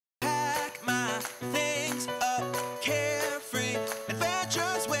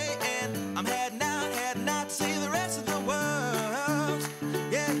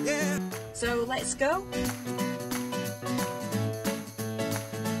let's go.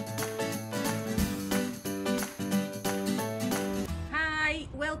 Hi,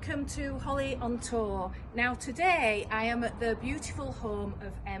 welcome to Holly on Tour. Now today I am at the beautiful home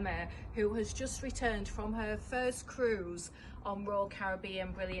of Emma, who has just returned from her first cruise on Royal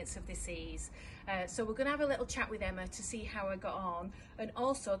Caribbean Brilliance of the Seas. So we're going to have a little chat with Emma to see how I got on, and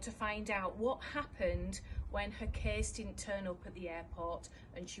also to find out what happened when her case didn't turn up at the airport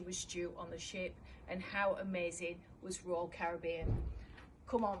and she was due on the ship, and how amazing was Royal Caribbean.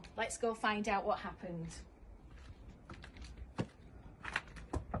 Come on, let's go find out what happened.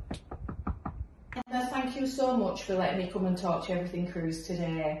 Emma, thank you so much for letting me come and talk to Everything Cruise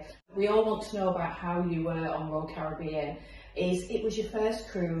today. We all want to know about how you were on Royal Caribbean. It was your first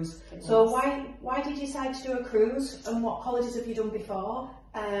cruise, so why did you decide to do a cruise, and what holidays have you done before?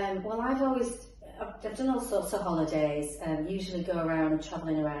 Well, I've done all sorts of holidays, usually go around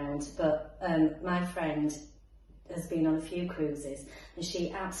travelling around, but my friend has been on a few cruises and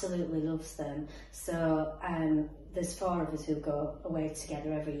she absolutely loves them. So there's 4 of us who go away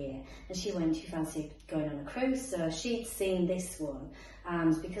together every year, and she fancied going on a cruise, so she'd seen this one,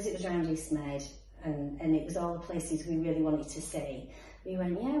 and because it was around East Med and it was all the places we really wanted to see, we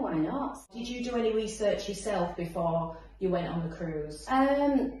went, yeah, why not? Did you do any research yourself before you went on the cruise?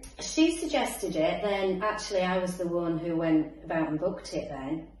 She suggested it, then actually I was the one who went about and booked it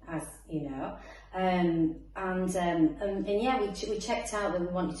then, as you know. And yeah, we checked out that we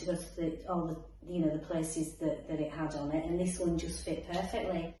wanted to go to all the places that it had on it, and this one just fit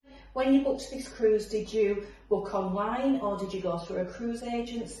perfectly. When you booked this cruise, did you book online, or did you go through a cruise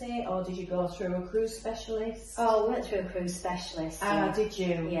agency, or did you go through a cruise specialist? Oh, we went through a cruise specialist. Ah, yeah. Did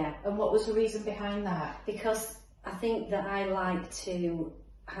you? Yeah. And what was the reason behind that? Because I think that I like to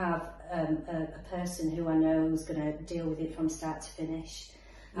have a person who I know is going to deal with it from start to finish.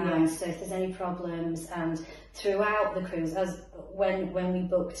 Yeah. So if there's any problems, and throughout the cruise, when we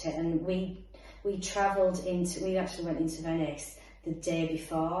booked it, and we actually went into Venice the day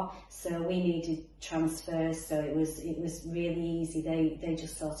before, so we needed transfers, so it was really easy. They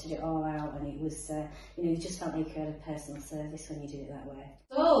just sorted it all out, and it was you just felt like you had a personal service when you did it that way.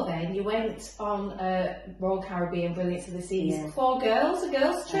 So then you went on Royal Caribbean Brilliance of the Seas. Yeah. 4 girls, a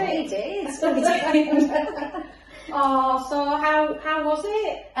girls trip. We did. Oh, so how was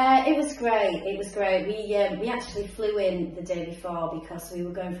it? It was great. It was great. We actually flew in the day before because we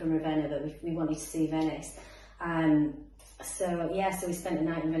were going from Ravenna, but we wanted to see Venice. So we spent the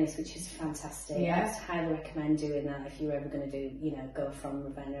night in Venice, which was fantastic. Yeah. I highly recommend doing that if you're ever going to go from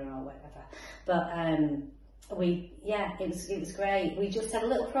Ravenna or whatever. But it was great. We just had a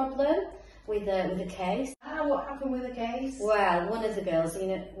little problem with the case. What happened with the case? Well, one of the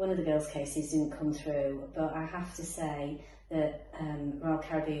girls' cases didn't come through, but I have to say that Royal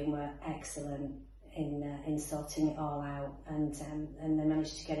Caribbean were excellent in sorting it all out, and they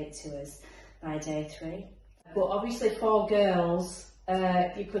managed to get it to us by day 3. But obviously 4 girls,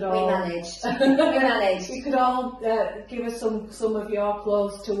 you could all... We managed. We managed. You could all give us some of your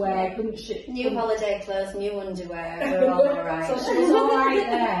clothes to wear, couldn't you? New holiday clothes, new underwear, we were all alright. So she was alright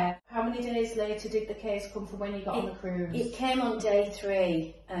there. How many days later did the case come from when you got on the cruise? It came on day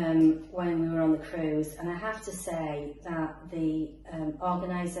 3 when we were on the cruise, and I have to say that the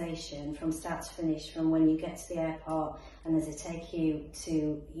organisation from start to finish, from when you get to the airport and as they take you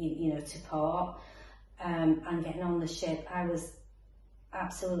to to port and getting on the ship, I was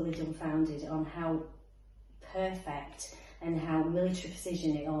absolutely dumbfounded on how perfect and how military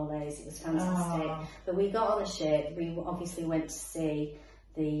precision it all is. It was fantastic. Oh. But we got on the ship. We obviously went to see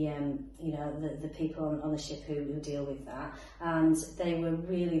the people on the ship who deal with that, and they were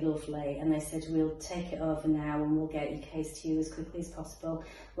really lovely, and they said, we'll take it over now and we'll get your case to you as quickly as possible.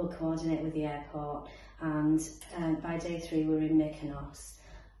 We'll coordinate with the airport, and by day 3 we were in Mykonos.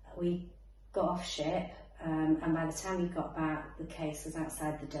 We got off ship, and by the time we got back, the case was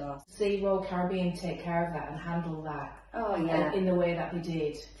outside the door. See Royal Caribbean take care of that and handle that. Oh yeah, in the way that they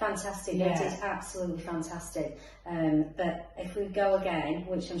did. Fantastic. Yeah. They did absolutely fantastic. But if we go again,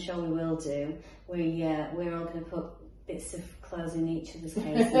 which I'm sure we will do, we're all going to put bits of clothes in each other's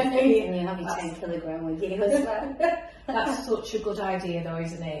cases, and you have your 10 kilogram with you as well. That's such a good idea, though,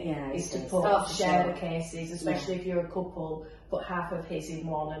 isn't it? Yeah, is to share the cases, especially if you're a couple. Put half of his in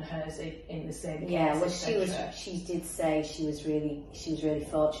one and hers in the same case. Yeah, well, she did say she was really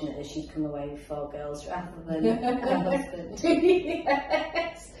fortunate that she'd come away with 4 girls rather than her husband.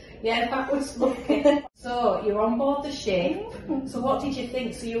 Yes. Yeah, that was lucky. So you're on board the ship. So what did you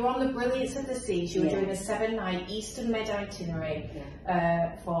think? So you were on the Brilliance of the Seas. You were doing a 7-night Eastern Med itinerary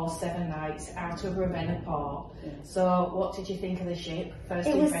for 7 nights out of Ravenna Port. So what did you think of the ship? First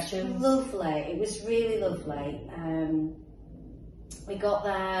impressions? It was lovely. It was really lovely. We got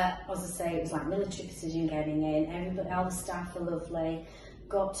there, as I say, it was like military precision getting in. Everybody, all the staff were lovely.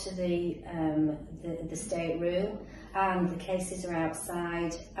 Got to the stateroom, and the cases are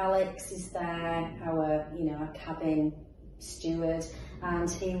outside. Alex is there, our cabin steward,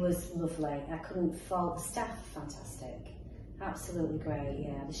 and he was lovely. I couldn't fault the staff. Fantastic, absolutely great.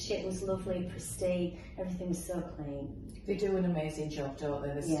 Yeah, the ship was lovely, pristine. Everything was so clean. They do an amazing job, don't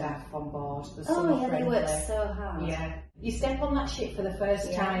they? The staff on board. They work so hard. Yeah. You step on that ship for the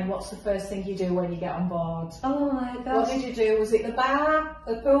first time. What's the first thing you do when you get on board? Oh my gosh! What did you do? Was it the bar,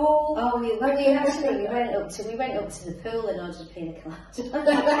 the pool? Oh, we went up to the pool in order to pina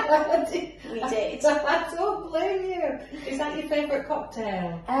colada. We did. I don't blame you. Is that your favourite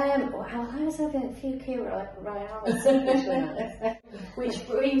cocktail? Well, I was having a few key royals. Which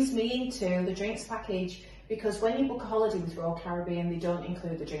brings me into the drinks package, because when you book a holiday with Royal Caribbean, they don't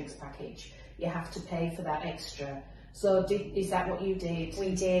include the drinks package. You have to pay for that extra. So is that what you did?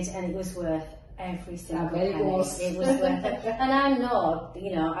 We did, and it was worth every single penny. It was worth it. And I'm not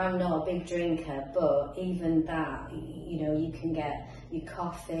a big drinker, but even that, you can get your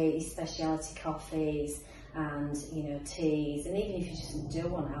coffee, your specialty coffees, and teas, and even if you just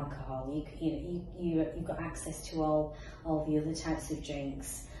don't want alcohol, you've got access to all the other types of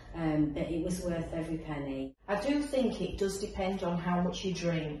drinks. But it was worth every penny. I do think it does depend on how much you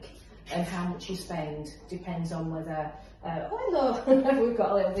drink and how much you spend. Depends on whether hello, we've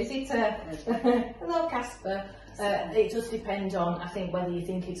got a little visitor. Hello, Casper. It does depend on, I think, whether you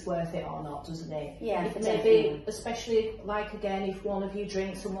think it's worth it or not, doesn't it? Yeah, maybe, especially like again, if one of you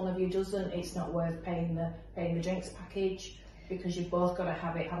drinks and one of you doesn't, it's not worth paying the drinks package, because you've both got to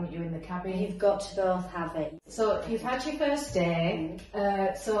have it, haven't you, in the cabin? You've got to both have it. So you've had your first day,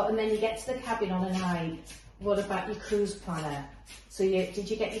 and then you get to the cabin on a night. What about your cruise planner? So did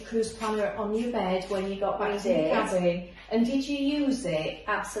you get your cruise planner on your bed when you got back to the cabin? And did you use it?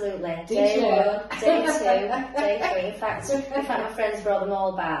 Absolutely. Day 1, day 2, day 3. In fact, my friends brought them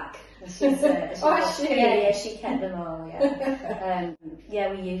all back. She kept them all.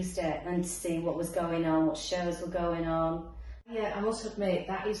 Yeah, we used it and to see what was going on, what shows were going on. Yeah, I must admit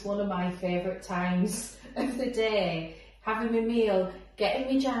that is one of my favourite times of the day. Having my meal, getting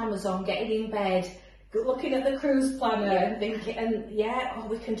my pyjamas on, getting in bed, looking at the cruise planner and thinking,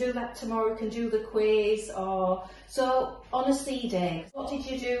 we can do that tomorrow, we can do the quiz. So on a sea day, what did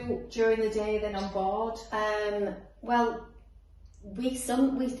you do during the day then on board? Well, we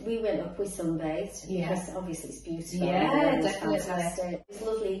went up, we sunbathed, because obviously it's beautiful. Yeah, definitely. Fantastic. It's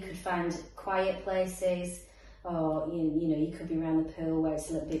lovely, you could find quiet places, or you could be around the pool where it's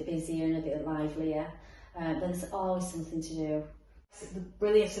a little bit busier and a bit livelier. But there's always something to do. The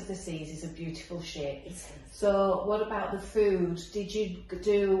Brilliance of the Seas is a beautiful ship. So what about the food? Did you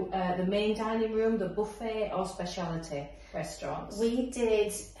do the main dining room, the buffet, or specialty restaurants? We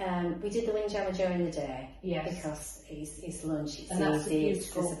did the windjammer during the day, because it's lunch, it's easy,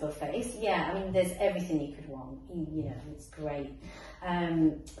 it's a buffet. I mean, there's everything you could want. It's great.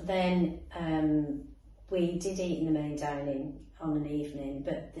 Then we did eat in the main dining on an evening,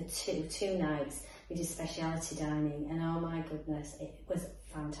 but the two nights we did specialty dining, and oh my goodness, it was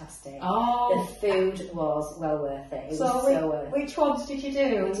fantastic. The food was well worth it. It was so worth it. Which ones did you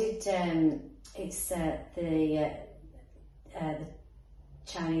do? We did the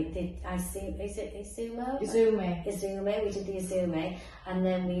Chinese, is it Izumo? Izume. We did the Izume, and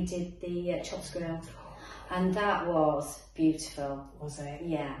then we did the chops grill, and that was beautiful. Was it?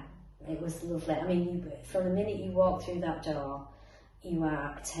 Yeah, it was lovely. I mean, from the minute you walk through that door, you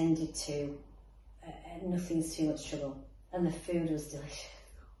are attended to. Nothing's too much trouble, and the food was delicious.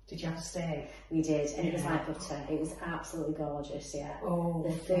 Did you have a steak? We did, and it was like butter. It was absolutely gorgeous. Yeah.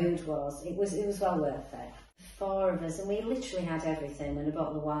 The food was. It was well worth it. 4 of us, and we literally had everything, and a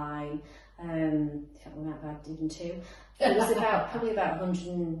bottle of wine. In fact, we might have even 2. It was probably about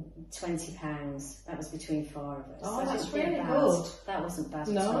 £120. That was between 4 of us. Oh, that's really good. That wasn't bad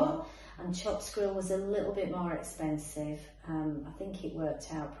at all. And chops grill was a little bit more expensive. I think it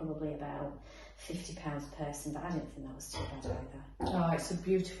worked out probably about £50 per person, but I don't think that was too bad either. Oh, it's a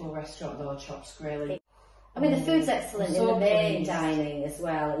beautiful restaurant though, Chops Grill. I mean, the food's excellent in the main dining as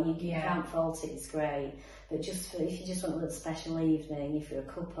well. You can't fault it, it's great. But if you just want a little special evening, if you're a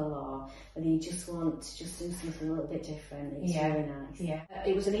couple, or whether you just want to do something a little bit different, it's really nice. Yeah.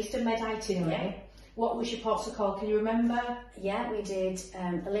 It was an Eastern Med itinerary. what was your ports of call? Can you remember? Yeah, we did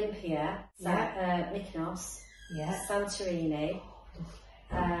Olympia, Mykonos, Santorini,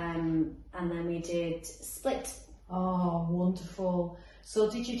 and then we did Split. Oh, wonderful.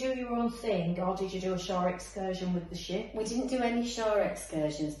 So did you do your own thing, or did you do a shore excursion with the ship? We didn't do any shore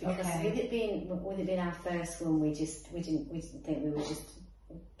excursions because with it being our first one, we didn't think we were just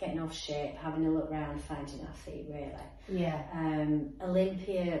getting off ship, having a look round, finding our feet, really. Yeah.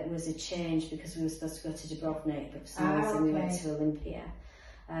 Olympia was a change because we were supposed to go to Dubrovnik, but for some reason we went to Olympia.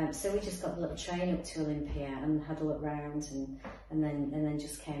 So we just got the little train up to Olympia and had a look round, and then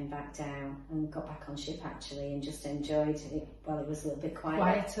just came back down and got back on ship actually, and just enjoyed it while it was a little bit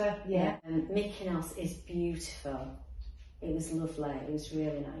quieter. Yeah. Mykonos is beautiful. It was lovely. It was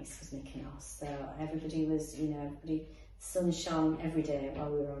really nice because Mykonos. So everybody was, sun shone every day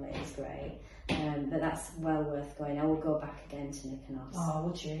while we were on it. It was great. But that's well worth going. I would go back again to Mykonos. Oh,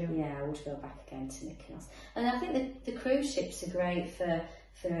 would you? Yeah, I would go back again to Mykonos. And I think the cruise ships are great for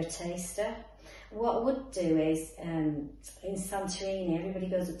a taster. What I would do is, in Santorini, everybody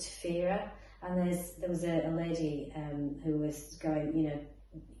goes up to Fira, and there was a lady who was going,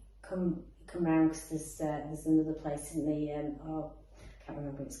 come round because there's another place in the, I can't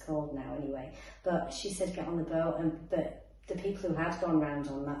remember what it's called now anyway, but she said get on the boat, but the people who had gone round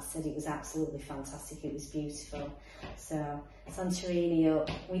on that said it was absolutely fantastic, it was beautiful. So Santorini up,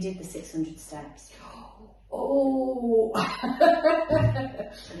 we did the 600 steps. Oh! And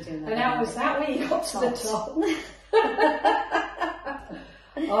how was that when you got to the top?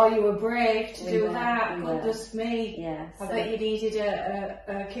 Oh, you were brave to do that. Goodness me. Yeah. I bet you needed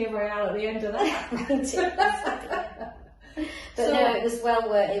a Key Royale at the end of that. But no, it was well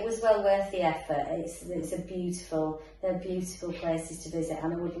worth the effort. It's a beautiful, they're beautiful places to visit,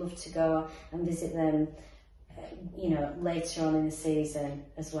 and I would love to go and visit them, later on in the season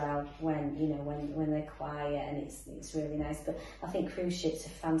as well, when they're quiet and it's really nice. But I think cruise ships are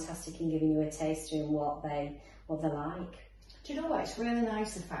fantastic in giving you a taster in what they're like. Do you know what? It's really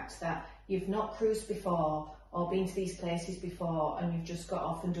nice the fact that you've not cruised before or been to these places before, and you've just got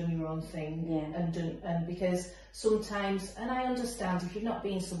off and done your own thing. Yeah. And because sometimes, and I understand if you've not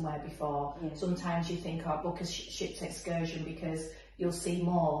been somewhere before, sometimes you think, book a ship's excursion because you'll see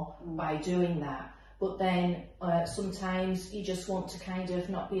more by doing that. But then sometimes you just want to kind of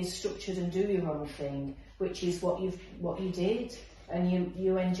not be as structured and do your own thing, which is what you did. And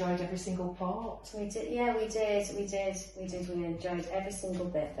you enjoyed every single port. We did. We enjoyed every single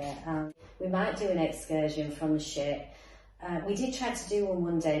bit of it. We might do an excursion from the ship. We did try to do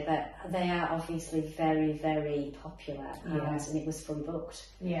one day, but they are obviously very, very popular, and it was fully booked.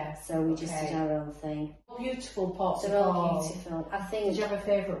 Yeah. So we just did our own thing. Beautiful ports. They're all beautiful. I think. Did you have a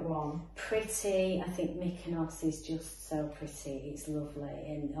favourite one? Pretty. I think Mykonos is just so pretty. It's lovely,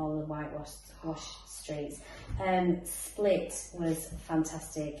 and all the whitewashed streets. Split was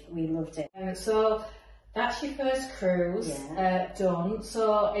fantastic. We loved it. So that's your first cruise done.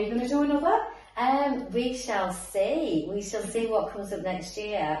 So are you going to do another? We shall see. We shall see what comes up next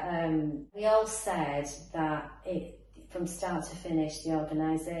year. We all said that from start to finish, the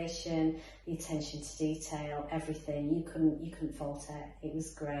organisation, the attention to detail, everything, you couldn't fault it. It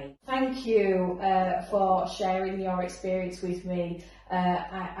was great. Thank you for sharing your experience with me.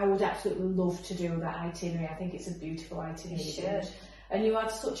 I would absolutely love to do that itinerary. I think it's a beautiful itinerary. You should. And you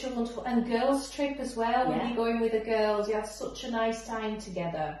had such a wonderful, and girls trip as well. When you're going with the girls, you had such a nice time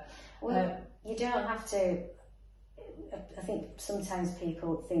together. Well, you don't have to. I think sometimes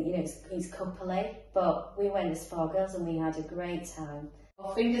people think, it's coupley, but we went as 4 girls and we had a great time.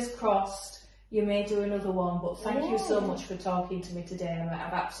 Well, fingers crossed you may do another one, but thank you so much for talking to me today.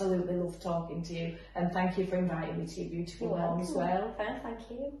 I've absolutely loved talking to you, and thank you for inviting me to your beautiful home as well. Thank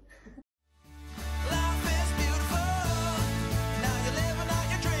you.